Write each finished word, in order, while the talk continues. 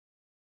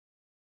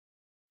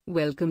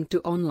Welcome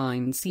to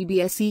online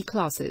CBSE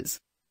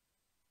classes.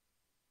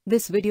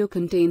 This video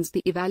contains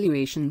the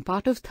evaluation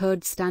part of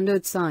 3rd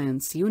Standard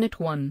Science Unit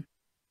 1.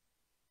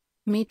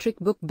 Matric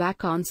book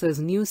back answers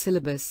new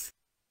syllabus.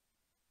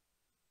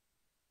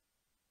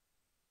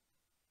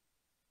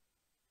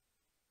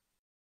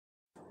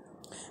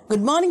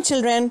 Good morning,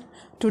 children.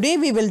 Today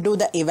we will do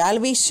the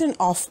evaluation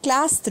of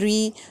Class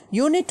 3,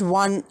 Unit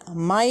 1,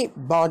 My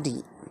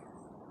Body.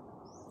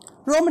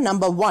 Roman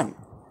number 1.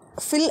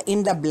 Fill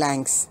in the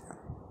blanks.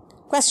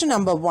 Question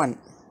number 1.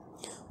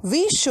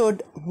 We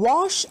should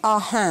wash our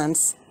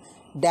hands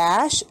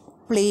dash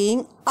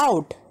playing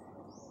out.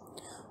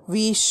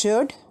 We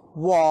should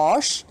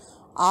wash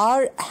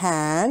our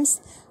hands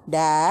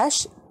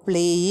dash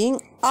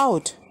playing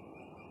out.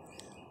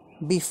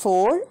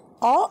 Before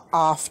or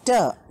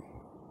after?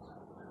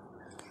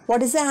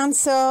 What is the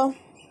answer?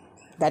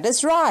 That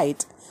is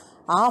right.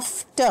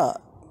 After.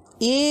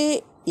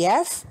 A-F-T-E-R.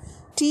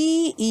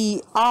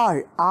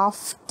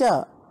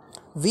 After.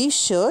 We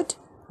should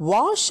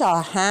wash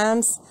our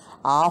hands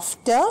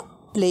after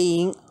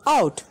playing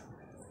out.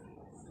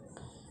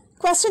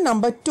 Question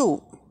number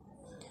 2.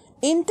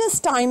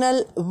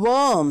 Intestinal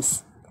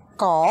worms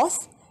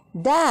cause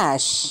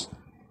dash.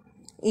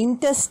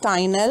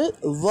 Intestinal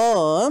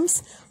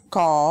worms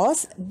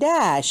cause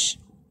dash.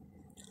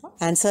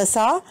 Answers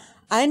are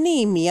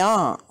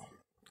anemia,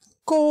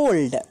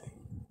 cold.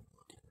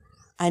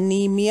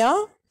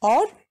 Anemia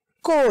or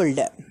cold.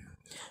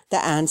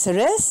 The answer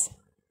is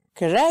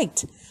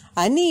correct.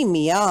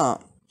 Anemia.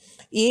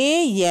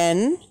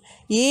 A-N-A-E-M-I-A.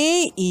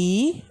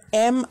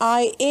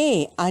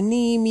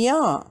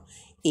 Anemia.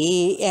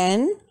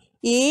 A-N-A-E-M-I-A.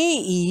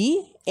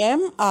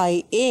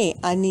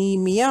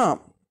 Anemia.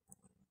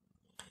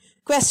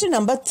 Question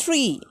number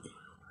 3.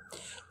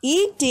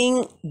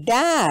 Eating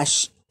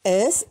dash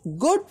is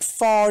good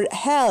for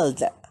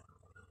health.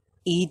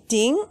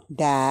 Eating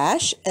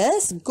dash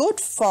is good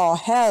for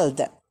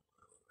health.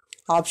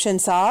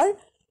 Options are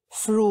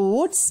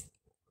fruits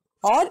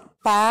or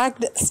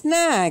packed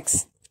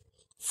snacks.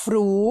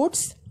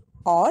 Fruits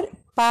or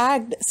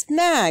packed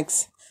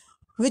snacks.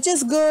 Which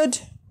is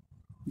good?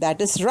 That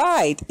is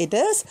right. It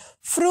is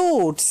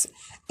fruits.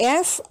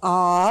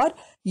 F-R-U-I-T-S.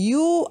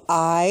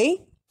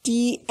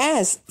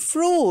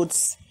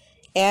 Fruits.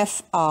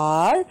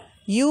 F-R-U-I-T-S.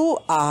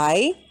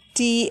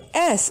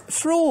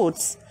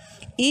 Fruits.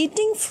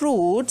 Eating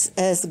fruits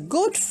is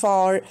good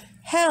for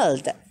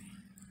health.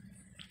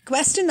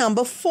 Question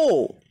number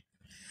 4.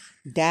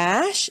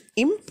 Dash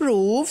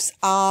improves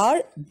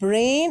our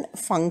brain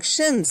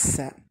functions.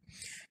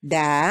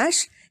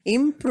 Dash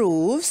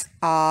improves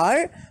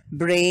our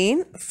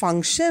brain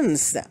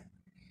functions.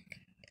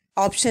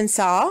 Options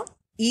are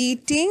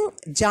eating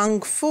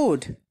junk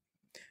food,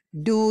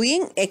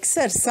 doing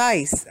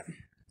exercise.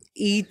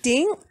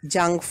 Eating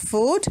junk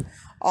food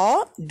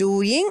or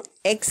doing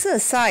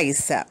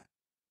exercise.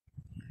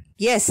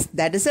 Yes,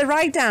 that is the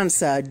right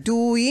answer.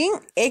 Doing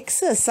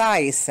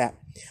exercise.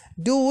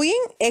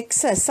 Doing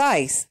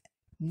exercise.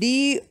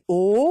 D-O-I-N-G.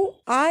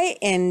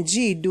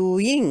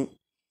 Doing.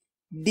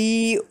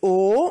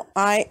 D-O-I-N-G.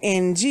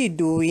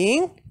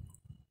 Doing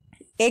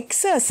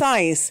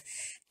exercise.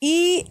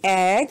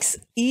 E-X-E-R-C-I-S-E-S.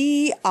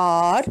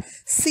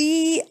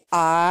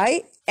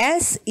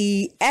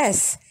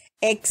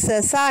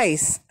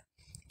 Exercise.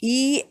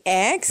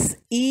 E-X-E-R-C-I-S-E-S.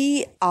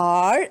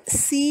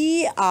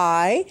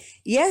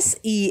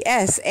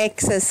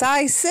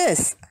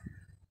 Exercises.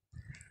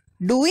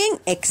 Doing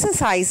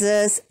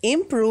exercises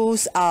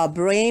improves our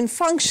brain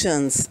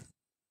functions.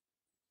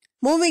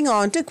 Moving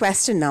on to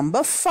question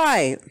number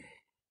 5.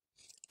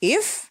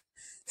 If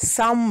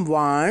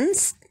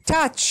someone's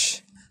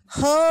touch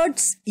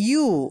hurts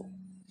you,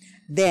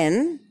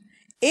 then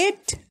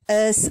it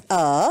is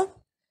a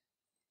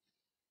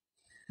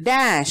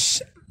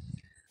dash.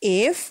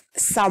 If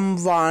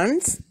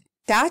someone's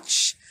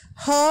touch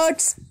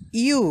hurts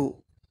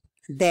you,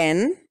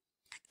 then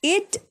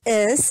it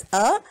is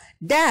a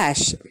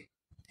dash.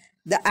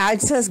 The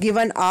answers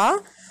given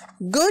are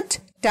good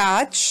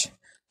touch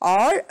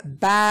or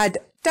bad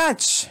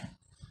touch.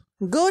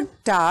 Good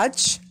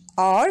touch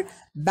or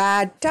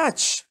bad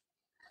touch.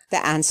 The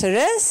answer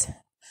is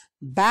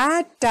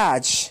bad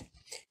touch.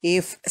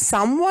 If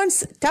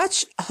someone's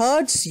touch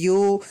hurts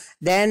you,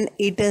 then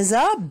it is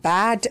a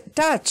bad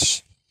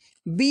touch.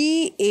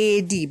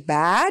 B-A-D,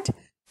 bad.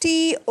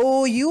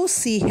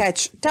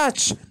 T-O-U-C-H,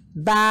 touch.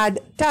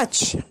 Bad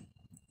touch.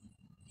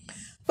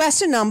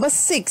 Question number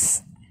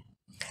 6.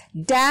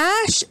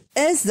 Dash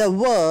is the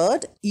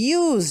word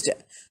used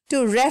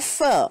to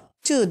refer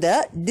to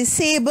the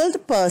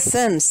disabled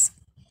persons.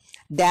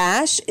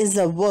 Dash is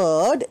the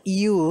word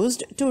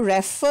used to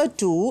refer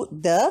to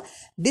the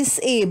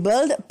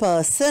disabled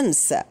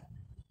persons.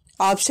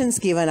 Options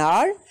given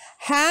are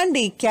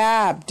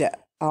handicapped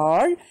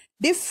or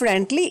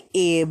differently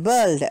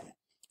abled.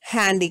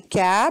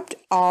 Handicapped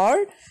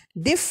or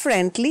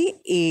differently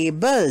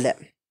abled.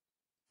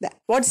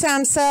 What's the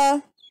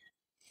answer?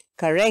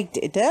 Correct.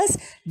 It is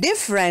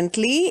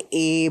differently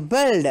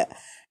abled.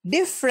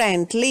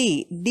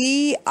 Differently.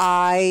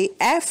 D-I-F-F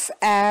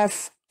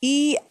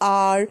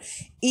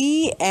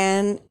differently,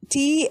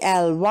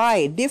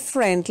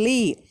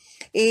 differently.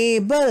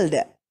 Abled,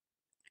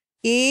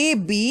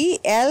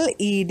 abled,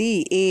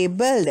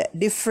 abled,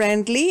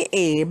 differently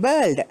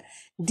abled.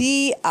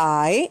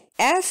 diffferently,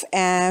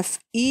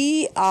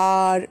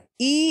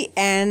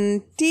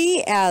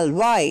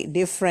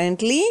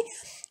 differently.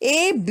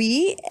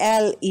 abled,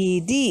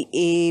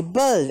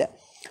 abled.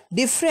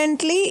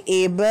 Differently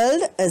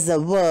abled is a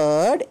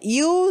word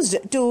used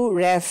to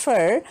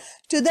refer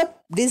to the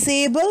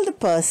disabled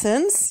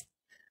persons.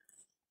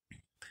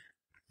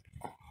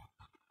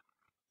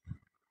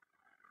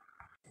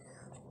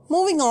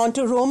 Moving on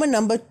to Roman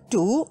number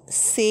 2,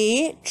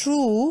 say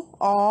true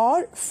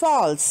or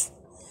false.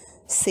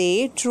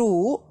 Say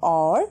true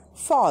or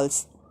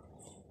false.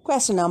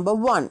 Question number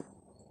 1.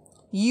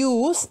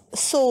 Use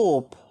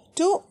soap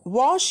to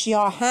wash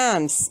your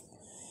hands.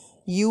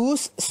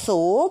 Use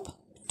soap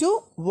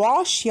to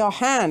wash your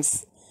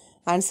hands.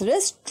 Answer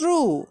is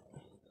true.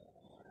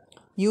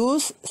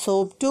 Use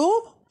soap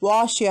to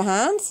wash your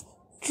hands.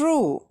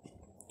 True.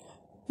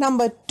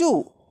 Number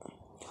 2.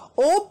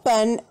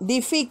 Open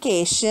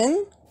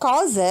defecation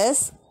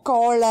causes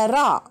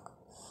cholera.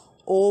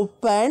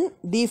 Open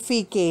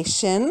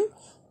defecation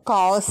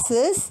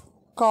causes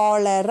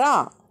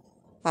cholera.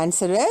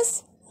 Answer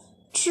is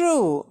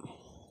true.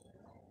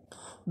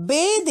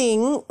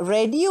 Bathing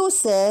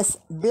reduces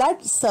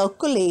blood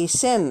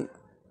circulation.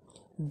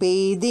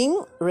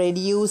 Bathing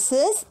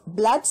reduces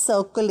blood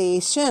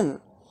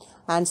circulation.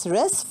 Answer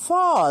is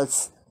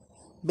false.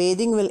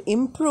 Bathing will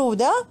improve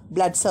the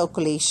blood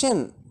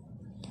circulation.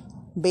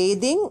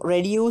 Bathing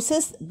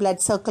reduces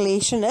blood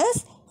circulation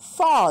is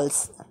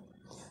false.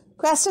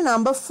 Question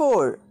number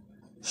 4.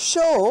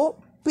 Show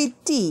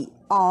pity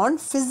on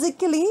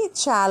physically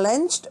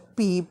challenged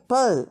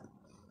people.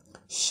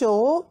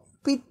 Show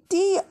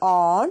pity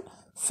on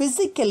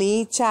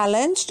physically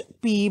challenged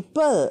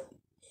people.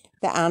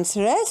 The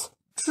answer is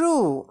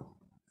true.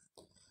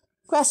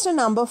 Question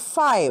number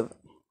 5.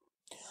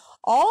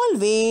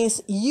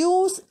 Always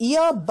use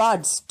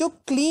earbuds to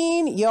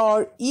clean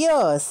your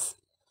ears.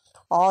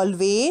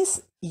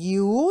 Always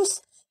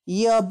use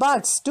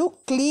earbuds to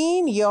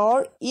clean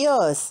your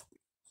ears.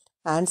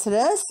 Answer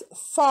is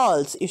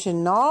false. You should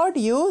not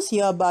use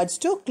earbuds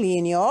to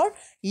clean your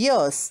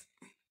ears.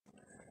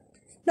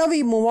 Now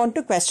we move on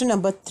to question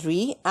number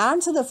 3.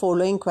 Answer the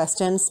following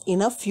questions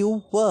in a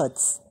few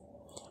words.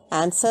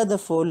 Answer the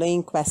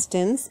following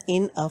questions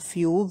in a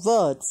few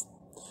words.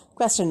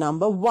 Question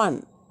number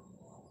 1.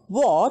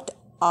 What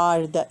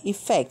are the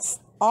effects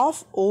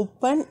of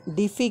open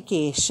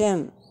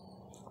defecation?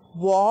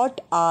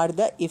 What are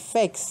the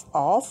effects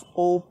of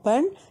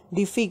open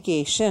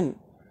defecation?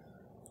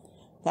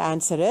 The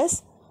answer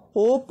is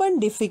open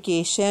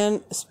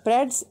defecation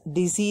spreads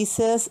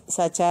diseases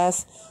such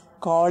as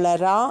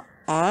cholera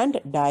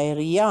and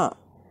diarrhea.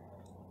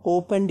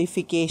 Open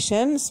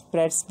defecation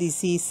spreads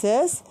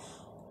diseases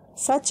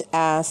such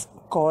as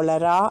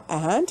cholera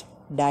and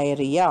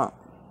diarrhea.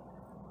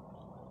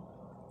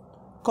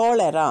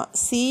 Cholera,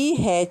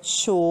 C-H-O-L-E-R-A,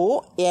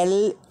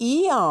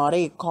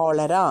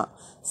 cholera,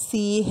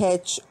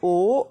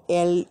 C-H-O-L-E-R-A,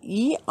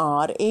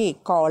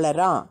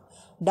 cholera.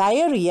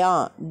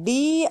 Diarrhea,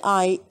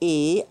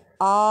 D-I-A-R-R-H-O-E-A,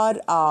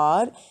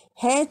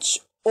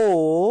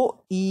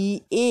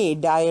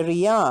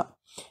 diarrhea,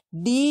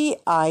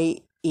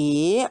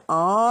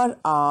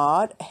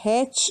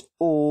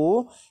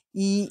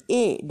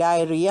 D-I-A-R-R-H-O-E-A,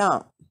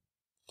 diarrhea.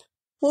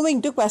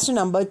 Moving to question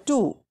number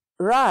 2.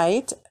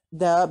 Write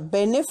the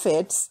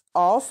benefits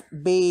of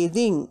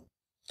bathing.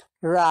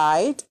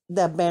 Write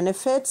the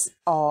benefits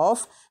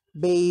of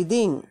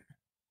bathing.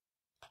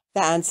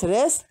 The answer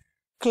is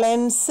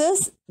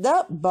cleanses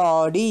the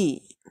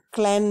body.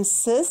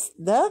 Cleanses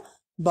the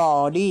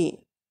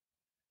body.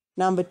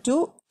 Number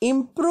 2.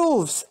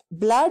 Improves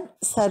blood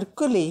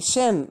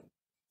circulation.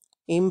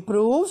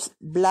 Improves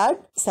blood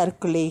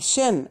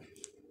circulation.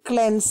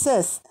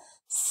 Cleanses,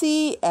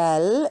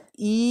 C-L-E-A-N-S-E-S,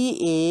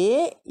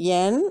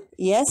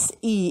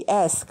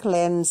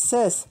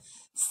 cleanses,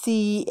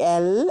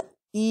 C-L-E-A-N-S-E-S,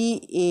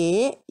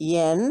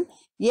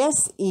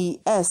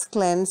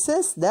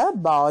 cleanses the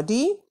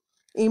body.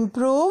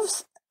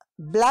 Improves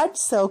blood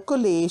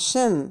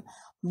circulation.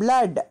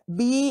 Blood,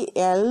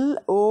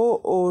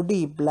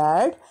 B-L-O-O-D,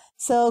 blood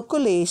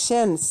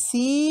circulation,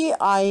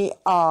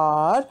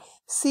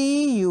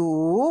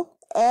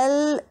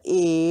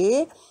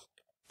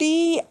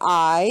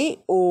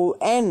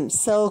 C-I-R-C-U-L-A-T-I-O-N,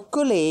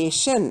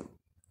 circulation.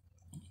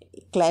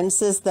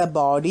 Cleanses the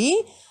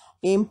body,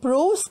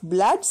 improves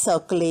blood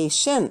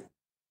circulation.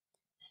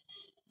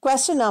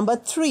 Question number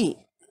 3.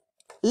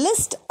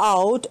 List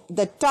out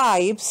the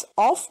types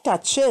of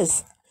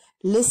touches.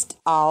 List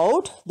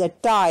out the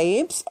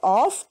types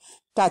of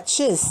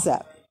touches.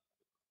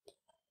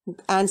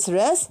 Answer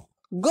is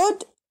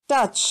good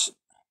touch,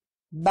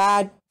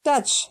 bad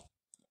touch.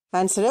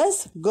 Answer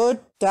is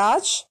good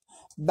touch,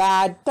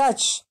 bad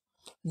touch.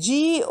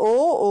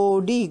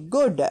 G-O-O-D,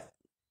 good.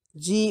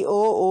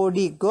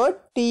 G-O-O-D, good.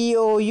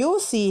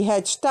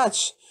 T-O-U-C-H,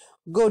 touch,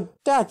 good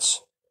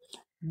touch.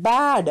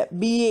 Bad,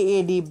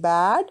 B-A-D,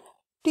 bad.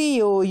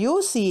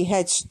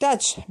 T-O-U-C-H,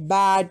 touch,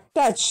 bad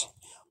touch.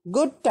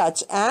 Good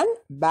touch and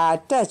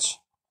bad touch.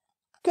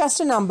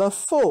 Question number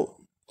 4.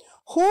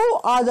 Who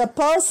are the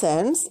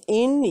persons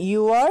in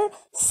your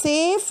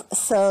safe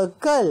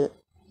circle?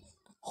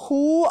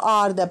 Who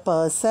are the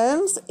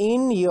persons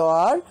in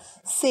your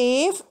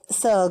safe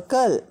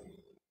circle?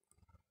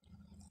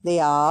 They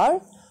are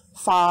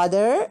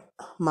father,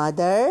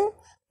 mother,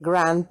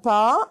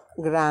 grandpa,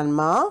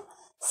 grandma,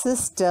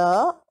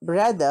 sister,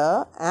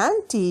 brother,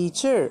 and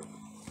teacher.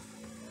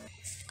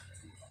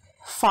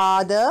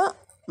 Father,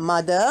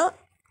 mother,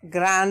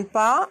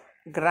 grandpa,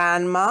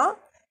 grandma,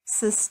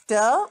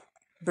 sister,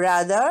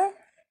 brother,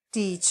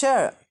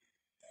 teacher.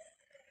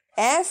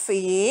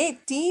 F-A-T-H-E-R,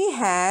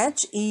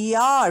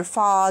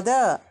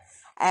 father.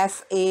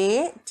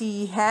 F-A-T-H-E-R,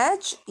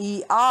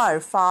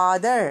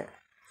 father.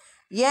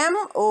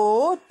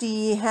 M-O-T-H-E-R,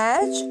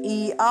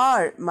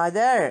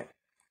 mother.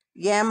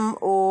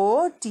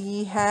 M-O-T-H-E-R,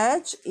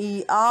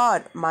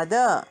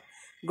 mother.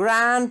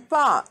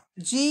 Grandpa,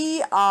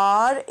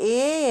 G-R-A-N-D-P-A,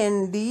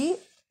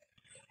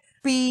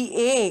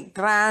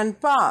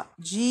 grandpa.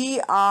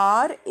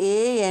 G-R-A-N-D-P-A,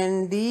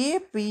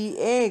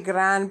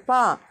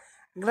 grandpa.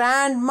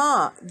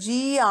 Grandma,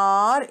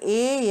 G-R-A-N-D-M-A,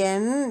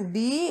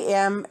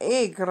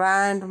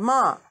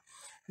 grandma.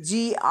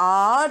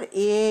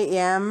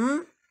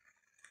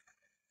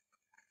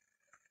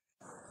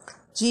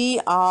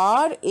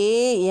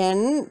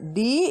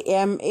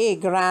 G-R-A-N-D-M-A,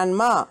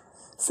 grandma.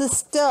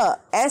 Sister,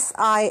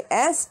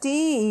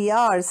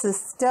 S-I-S-T-E-R,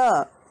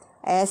 sister.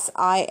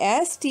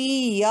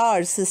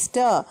 S-I-S-T-E-R,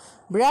 sister.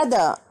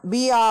 Brother,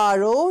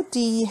 B-R-O-T-H-E-R,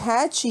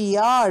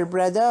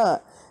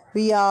 brother.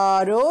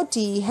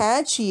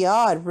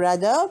 B-R-O-T-H-E-R,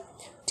 brother.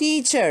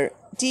 Teacher,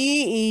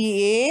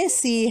 T-E-A-C-H-E-R,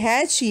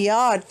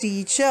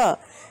 teacher.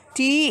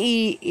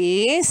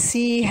 T-E-A-C-H-E-R,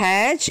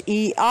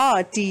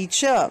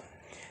 teacher.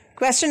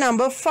 Question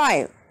number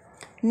 5.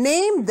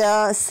 Name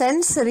the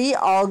sensory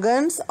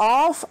organs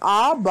of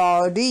our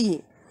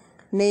body.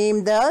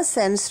 Name the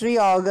sensory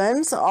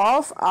organs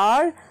of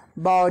our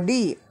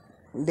body.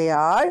 They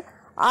are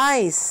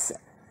eyes,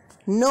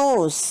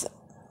 nose,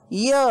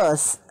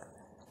 ears,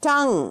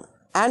 tongue,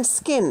 and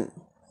skin.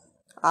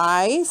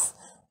 Eyes,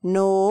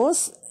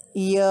 nose,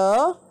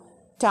 ear,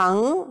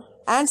 tongue,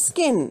 and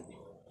skin.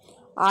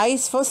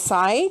 Eyes for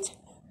sight,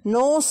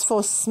 nose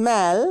for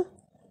smell,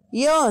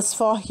 ears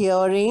for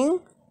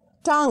hearing,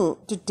 tongue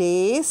to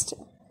taste,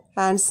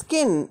 and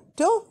skin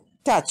to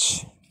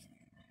touch.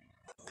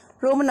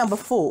 Roman number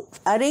 4.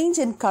 Arrange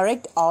in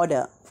correct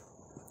order.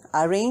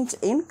 Arrange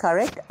in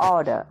correct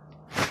order.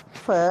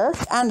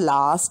 First and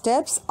last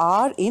steps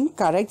are in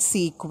correct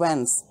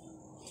sequence.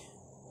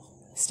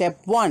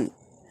 Step 1.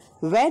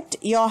 Wet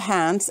your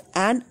hands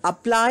and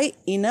apply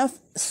enough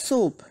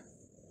soap.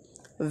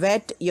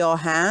 Wet your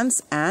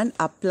hands and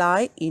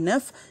apply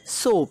enough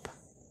soap.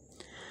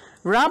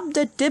 Rub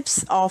the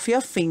tips of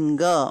your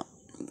finger.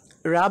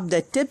 Rub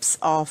the tips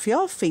of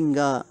your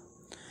finger.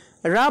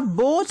 Rub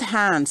both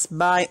hands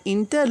by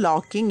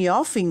interlocking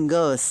your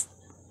fingers.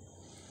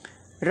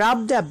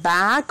 Rub the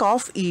back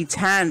of each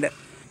hand.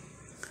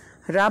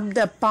 Rub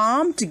the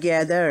palm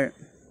together.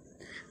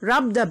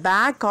 Rub the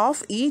back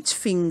of each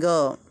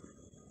finger.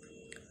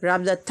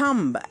 Rub the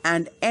thumb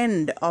and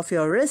end of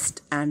your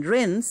wrist and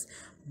rinse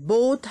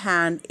both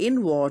hands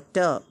in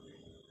water.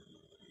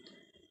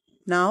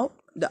 Now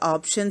the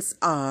options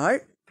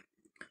are: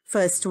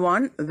 first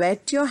one,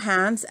 wet your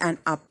hands and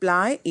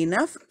apply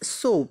enough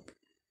soap.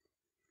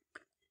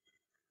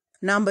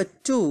 Number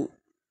 2,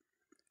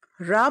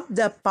 rub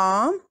the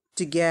palm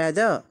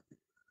together.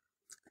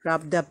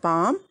 Rub the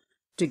palm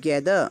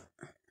together.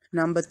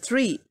 Number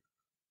 3,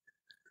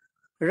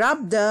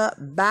 rub the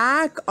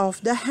back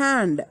of the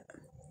hand.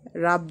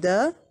 Rub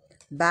the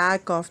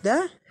back of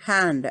the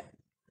hand.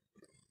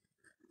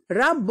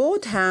 Rub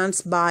both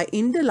hands by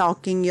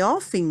interlocking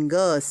your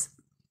fingers.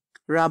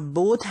 Rub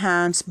both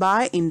hands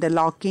by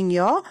interlocking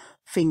your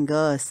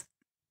fingers.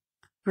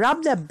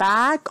 Rub the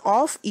back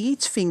of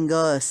each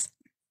fingers.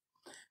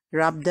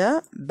 Rub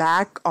the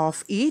back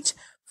of each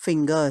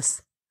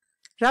fingers.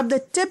 Rub the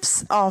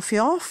tips of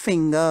your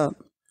finger.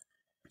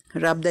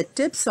 Rub the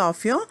tips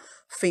of your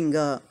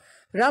finger.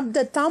 Rub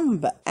the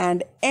thumb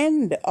and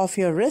end of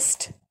your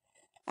wrist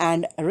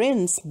and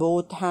rinse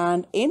both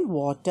hands in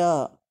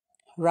water.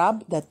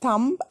 Rub the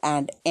thumb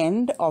and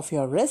end of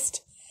your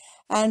wrist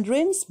and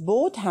rinse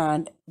both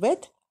hands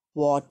with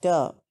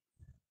water.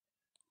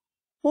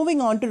 Moving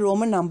on to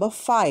Roman number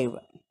 5.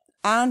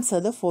 Answer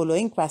the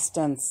following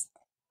questions.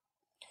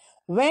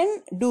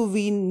 When do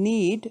we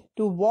need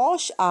to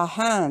wash our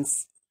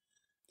hands?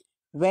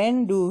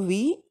 When do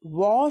we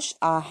wash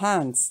our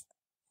hands?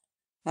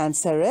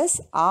 Answer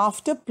is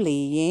after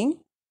playing,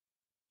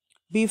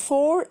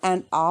 before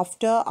and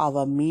after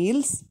our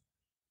meals,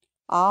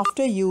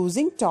 after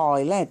using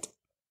toilet.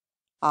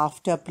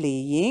 After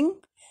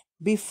playing,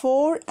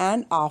 before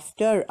and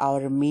after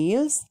our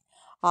meals,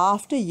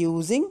 after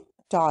using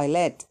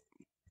toilet.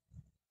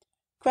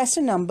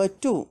 Question number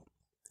 2.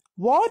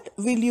 What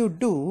will you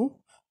do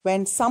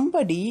when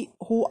somebody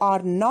who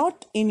are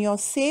not in your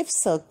safe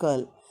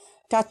circle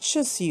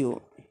touches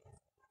you?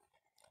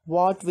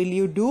 What will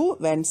you do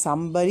when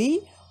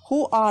somebody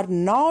who are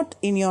not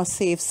in your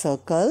safe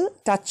circle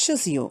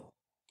touches you?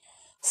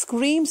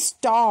 Scream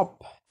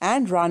stop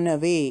and run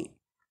away.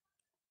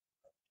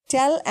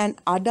 Tell an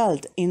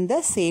adult in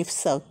the safe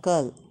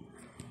circle.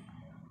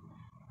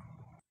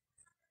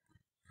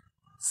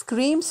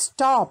 Scream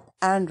stop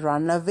and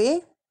run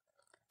away.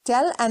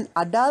 Tell an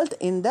adult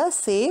in the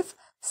safe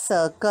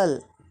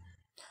circle.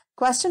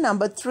 Question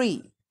number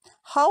 3.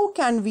 How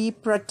can we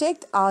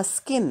protect our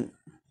skin?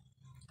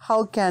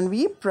 How can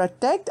we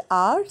protect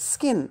our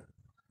skin?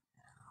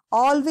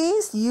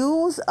 Always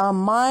use a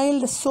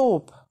mild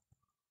soap.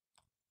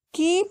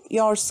 Keep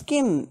your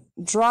skin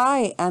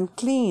dry and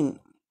clean.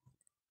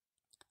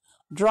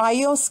 Dry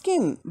your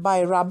skin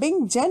by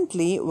rubbing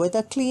gently with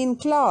a clean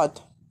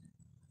cloth.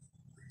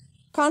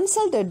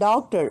 Consult a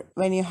doctor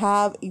when you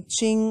have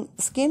itching,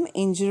 skin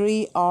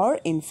injury or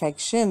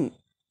infection.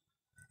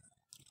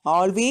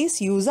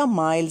 Always use a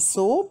mild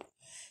soap.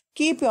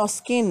 Keep your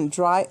skin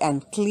dry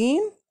and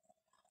clean.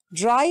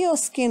 Dry your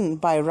skin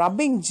by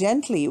rubbing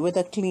gently with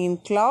a clean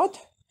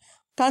cloth.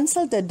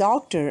 Consult a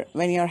doctor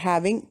when you are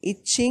having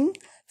itching,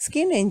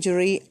 skin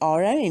injury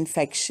or an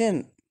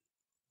infection.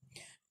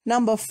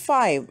 Number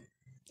 5.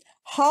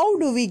 How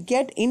do we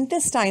get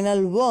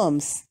intestinal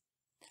worms?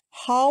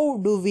 How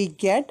do we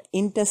get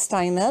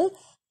intestinal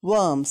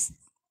worms?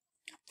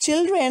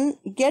 Children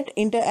get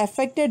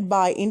affected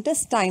by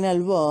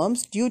intestinal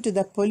worms due to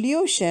the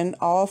pollution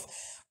of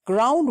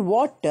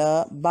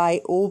groundwater by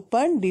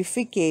open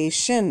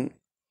defecation.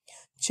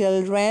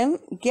 Children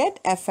get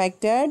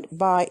affected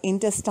by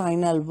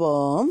intestinal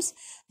worms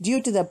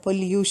due to the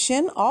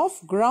pollution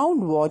of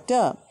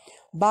groundwater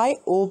by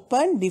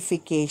open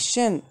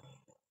defecation.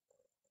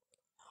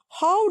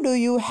 How do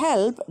you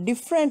help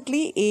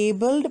differently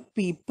abled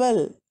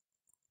people?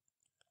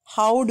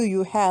 How do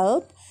you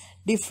help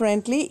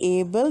differently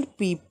abled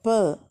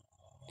people?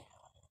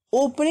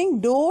 Opening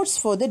doors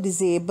for the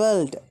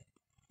disabled.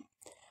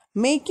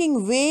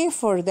 Making way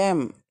for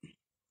them.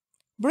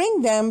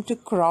 Bring them to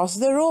cross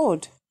the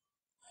road.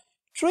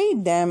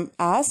 Treat them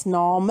as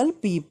normal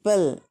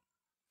people.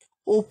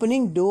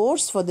 Opening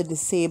doors for the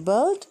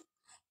disabled.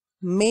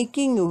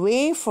 Making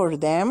way for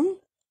them.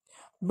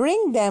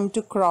 Bring them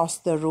to cross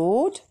the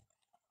road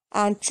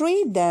and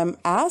treat them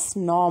as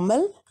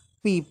normal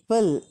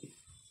people.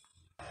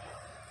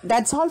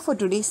 That's all for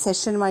today's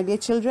session, my dear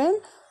children.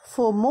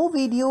 For more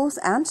videos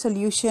and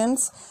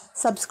solutions,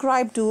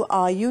 subscribe to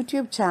our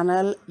YouTube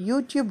channel,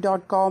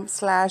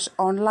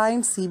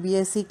 youtube.com/online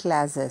CBSE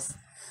classes.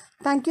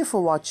 Thank you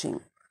for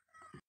watching.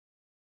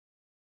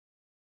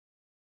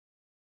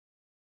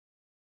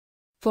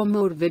 For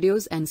more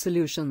videos and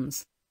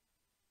solutions,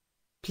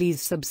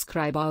 please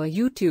subscribe our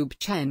YouTube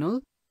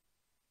channel,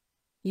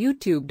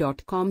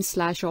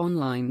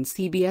 youtube.com/online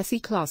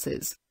CBSE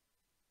classes.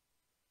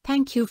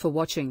 Thank you for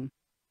watching.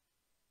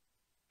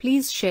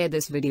 Please share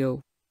this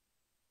video.